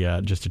is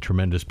just a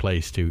tremendous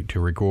place to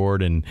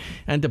record and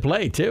to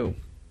play too.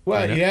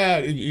 Well, yeah,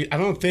 I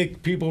don't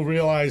think people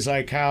realize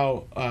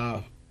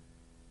how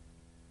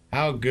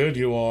good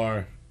you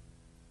are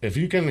if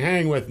you can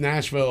hang with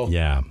Nashville.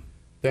 Yeah.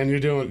 Then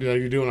you're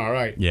doing all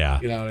right. Yeah.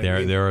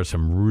 There are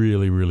some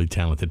really, really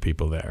talented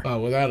people there.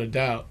 Without a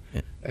doubt.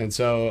 And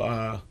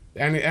so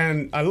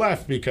and I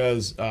left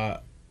because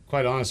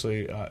quite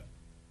honestly I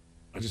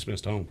just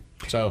missed home.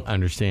 So I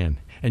understand.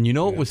 And it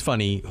was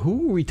funny.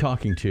 Who were we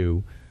talking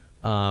to?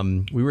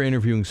 We were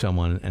interviewing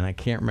someone, and I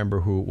can't remember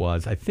who it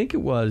was. I think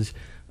it was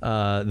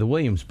the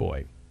Williams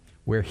boy,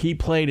 where he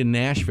played in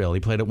Nashville.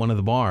 He played at one of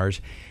the bars,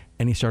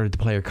 and he started to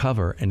play a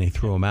cover, and they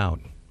threw him out.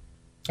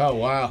 Oh,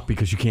 wow.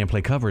 Because you can't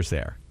play covers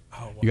there.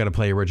 Oh, wow. You got to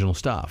play original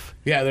stuff.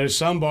 Yeah, there's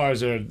some bars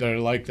that are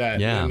like that.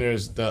 Yeah. And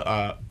there's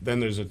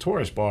the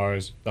tourist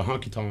bars, the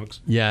honky tonks.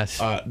 Yes.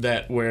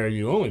 That where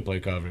you only play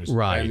covers.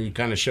 Right. And you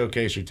kind of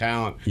showcase your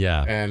talent.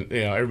 Yeah. And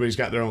everybody's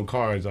got their own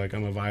cards. Like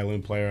I'm a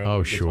violin player.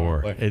 Oh,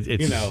 sure.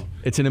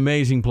 It's an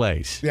amazing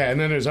place. Yeah, and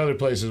then there's other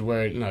places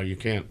where you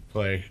can't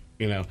play.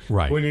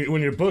 Right. When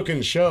you're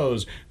booking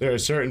shows, there are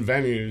certain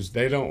venues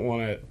they don't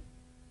want to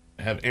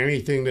have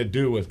anything to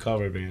do with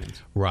cover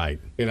bands. Right.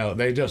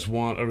 They just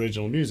want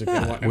original music.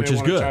 Yeah, they which is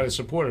want good. to try to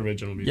support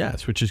original music.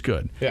 Yes, which is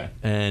good. Yeah,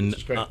 and which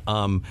is great.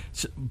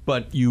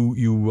 But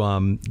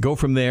you go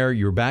from there.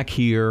 You're back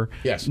here.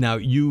 Yes. Now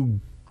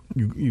you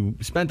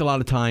spent a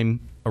lot of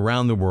time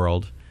around the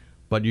world,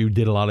 but you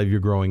did a lot of your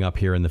growing up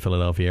here in the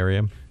Philadelphia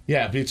area.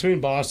 Yeah, between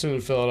Boston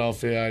and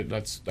Philadelphia,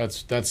 that's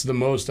the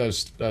most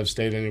I've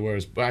stayed anywhere.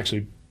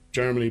 Actually,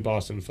 Germany,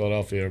 Boston, and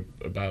Philadelphia are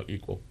about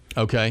equal.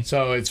 Okay.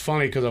 So it's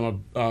funny because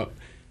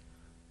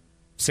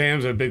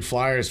Sam's a big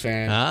Flyers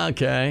fan.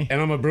 Okay.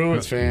 And I'm a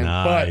Bruins fan.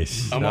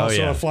 Nice. But I'm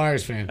also a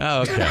Flyers fan.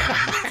 Oh, okay.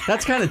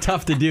 That's kind of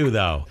tough to do,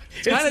 though.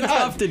 It's kind of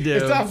tough to do.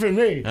 It's not for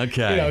me.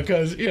 Okay.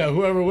 Because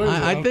whoever wins,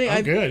 I'm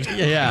good.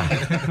 Yeah.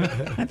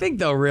 I think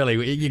though,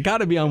 really, you got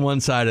to be on one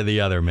side or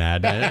the other,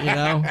 Matt.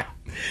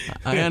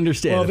 I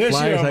understand. Well, the this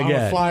Flyers, year I'm I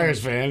get. a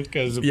Flyers fan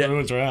because the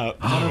Bruins are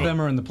out. None of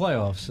them are in the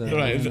playoffs. So,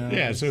 Right.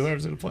 Yeah. So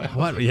whoever's in the playoffs.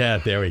 What? Yeah.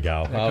 There we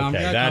go. Okay.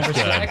 That's good.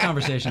 That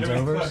conversation's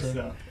over.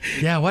 So.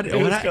 Yeah.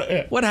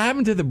 What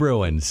happened to the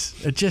Bruins?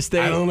 It just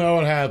I don't know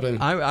what happened.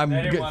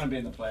 They didn't want to be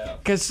in the playoffs.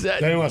 Because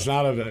they must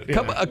not have it.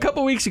 A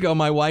couple weeks ago,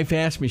 my wife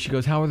asked me. She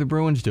goes, "How are the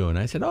Bruins doing?"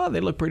 I said, "Oh,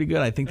 they look pretty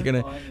good. I think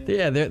they're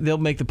gonna. They'll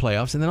make the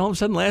playoffs." And then all of a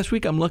sudden, last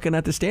week, I'm looking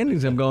at the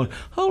standings. I'm going,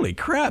 "Holy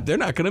crap! They're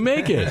not gonna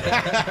make it."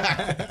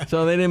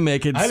 So they didn't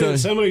make it.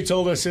 Somebody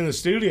told us in the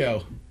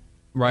studio,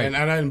 right? And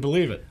I didn't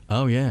believe it.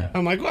 Oh yeah.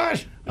 I'm like,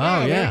 what?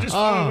 Oh yeah. Just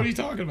fine. What are you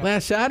talking about?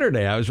 Last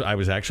Saturday, I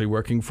was actually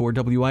working for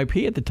WIP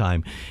at the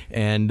time,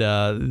 and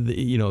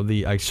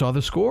I saw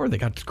the score. They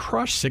got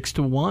crushed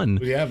 6-1.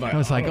 Yeah, I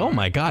was like, oh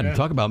my God! Yeah.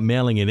 Talk about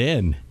mailing it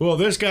in. Well,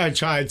 this guy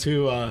tried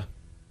to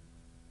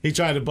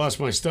bust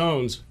my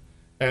Stones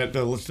at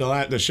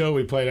the show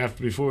we played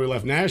before we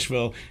left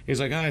Nashville. He's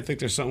like, I think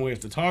there's something we have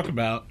to talk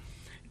about.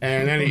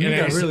 And then he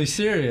got really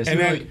serious. And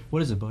then, like,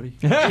 what is it, buddy?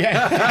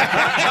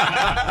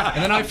 Yeah.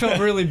 And then I felt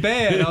really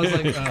bad. I was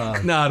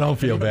like, no, don't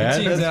feel bad.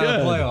 The team's out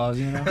of playoffs,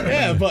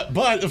 Yeah, but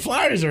the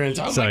Flyers are in.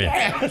 So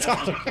I was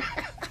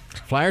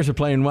Flyers are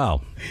playing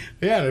well.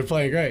 Yeah, they're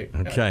playing great.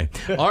 Okay.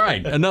 All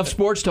right. Enough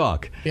sports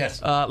talk.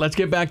 Yes. Let's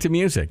get back to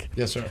music.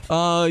 Yes,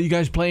 sir. You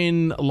guys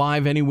playing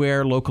live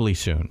anywhere locally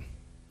soon?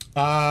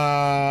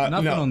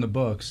 Nothing on the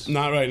books.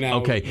 Not right now.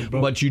 Okay,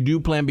 but you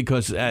do plan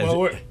because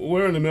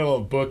we're in the middle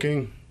of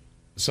booking.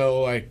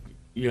 So like,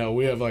 you know,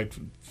 we have like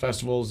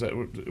festivals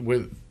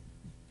that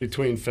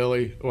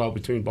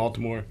between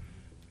Baltimore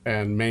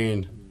and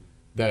Maine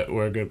that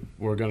we're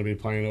going to be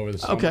playing over the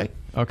summer.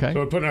 Okay. So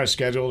we're putting our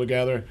schedule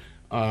together,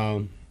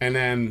 and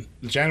then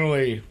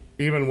generally,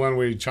 even when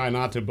we try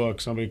not to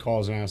book, somebody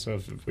calls and asks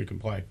us if we can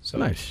play. So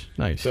Nice.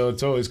 So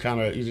it's always kind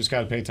of, you just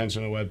got to pay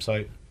attention to the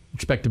website.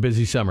 Expect a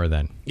busy summer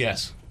then.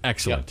 Yes.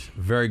 Excellent. Yep.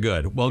 Very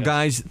good. Well,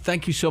 guys,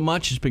 thank you so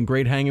much. It's been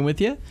great hanging with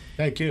you.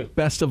 Thank you.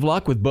 Best of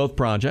luck with both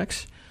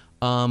projects.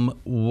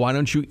 Why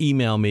don't you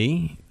email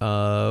me? Who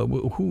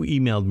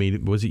emailed me?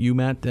 Was it you,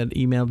 Matt, that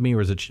emailed me, or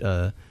was it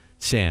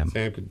Sam?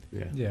 Sam could,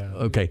 Yeah.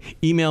 Okay.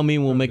 Email me,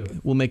 and we'll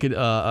make it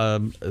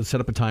set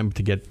up a time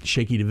to get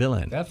Shaky Deville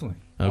in. Definitely.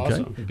 Okay.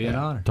 Awesome. It'd be an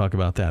honor. Talk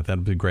about that.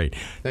 That'd be great.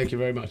 Thank you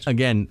very much.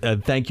 Again,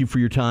 thank you for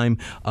your time.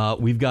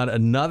 We've got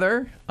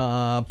another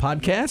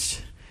podcast,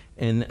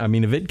 a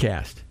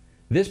vidcast.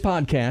 This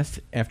podcast,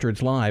 after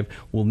it's live,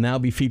 will now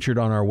be featured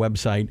on our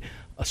website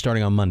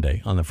starting on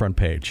Monday on the front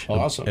page.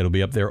 Awesome. It'll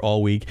be up there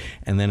all week,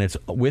 and then it's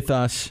with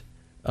us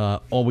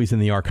always in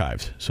the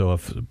archives. So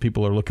if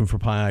people are looking for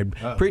Pie-Eyed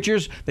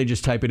Preachers, they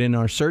just type it in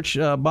our search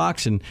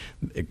box, and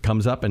it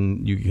comes up,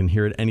 and you can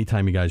hear it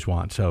anytime you guys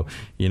want. So,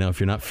 you know, if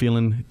you're not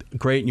feeling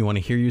great and you want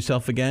to hear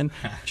yourself again,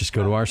 just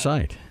go to our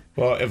site.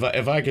 Well,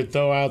 if I could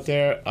throw out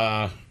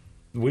there,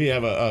 we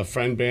have a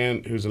friend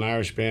band who's an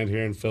Irish band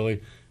here in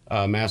Philly,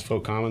 Mass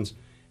Folk Commons,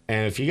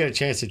 and if you get a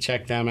chance to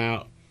check them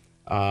out,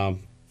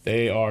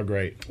 they are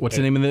great. What's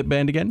the name of the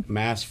band again?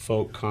 Mass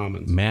Folk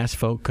Commons. Mass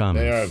Folk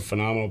Commons. They are a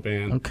phenomenal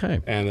band. Okay.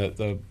 And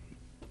the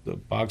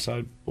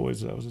Bogside Boys,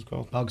 is that what it's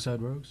called?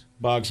 Bogside Rogues?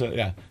 Bogside,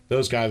 yeah.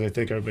 Those guys, I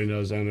think everybody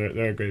knows them.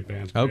 They're a great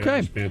band. Great Okay.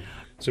 Irish band.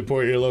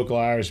 Support your local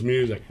Irish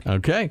music.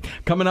 Okay.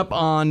 Coming up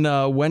on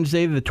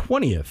Wednesday the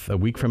 20th, a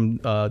week from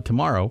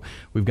tomorrow,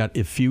 we've got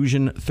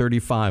Effusion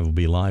 35 will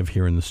be live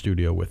here in the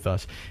studio with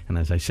us. And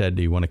as I said,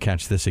 you want to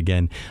catch this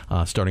again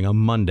starting on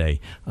Monday.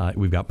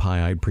 We've got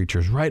Pie-Eyed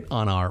Preachers right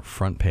on our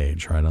front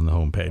page, right on the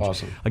homepage.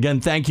 Awesome. Again,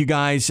 thank you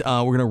guys.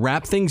 We're going to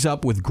wrap things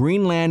up with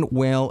Greenland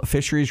Whale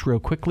Fisheries real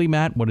quickly.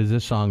 Matt, what is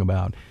this song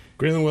about?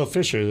 Greenland Whale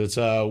Fishers. It's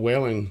a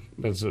whaling.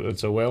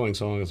 It's a whaling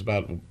song. It's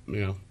about, you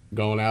know,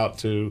 going out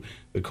to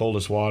the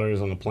coldest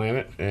waters on the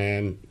planet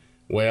and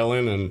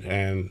whaling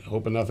and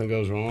hoping nothing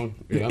goes wrong.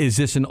 You know? Is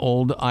this an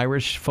old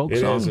Irish folk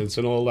song? It is. It's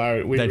an old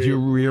Irish. That you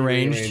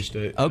rearranged? Rearranged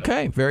it.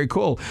 Okay, very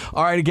cool.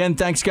 All right, again,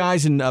 thanks,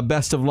 guys, and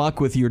best of luck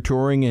with your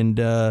touring and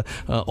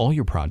all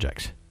your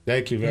projects.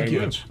 Thank you very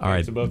much. All right,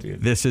 Thanks to both of you.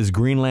 This is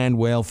Greenland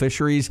Whale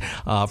Fisheries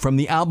from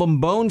the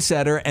album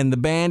Bonesetter, and the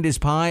band is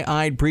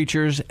Pie-Eyed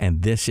Preachers,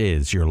 and this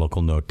is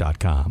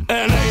yourlocalnote.com.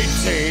 In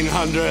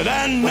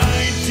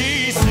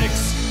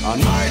 1896, on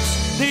March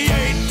the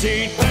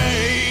 18th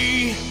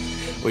day,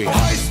 we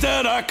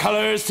hoisted our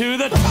colors to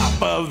the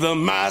top of the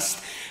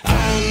mast,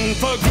 and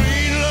for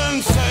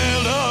Greenland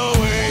sailed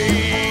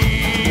away.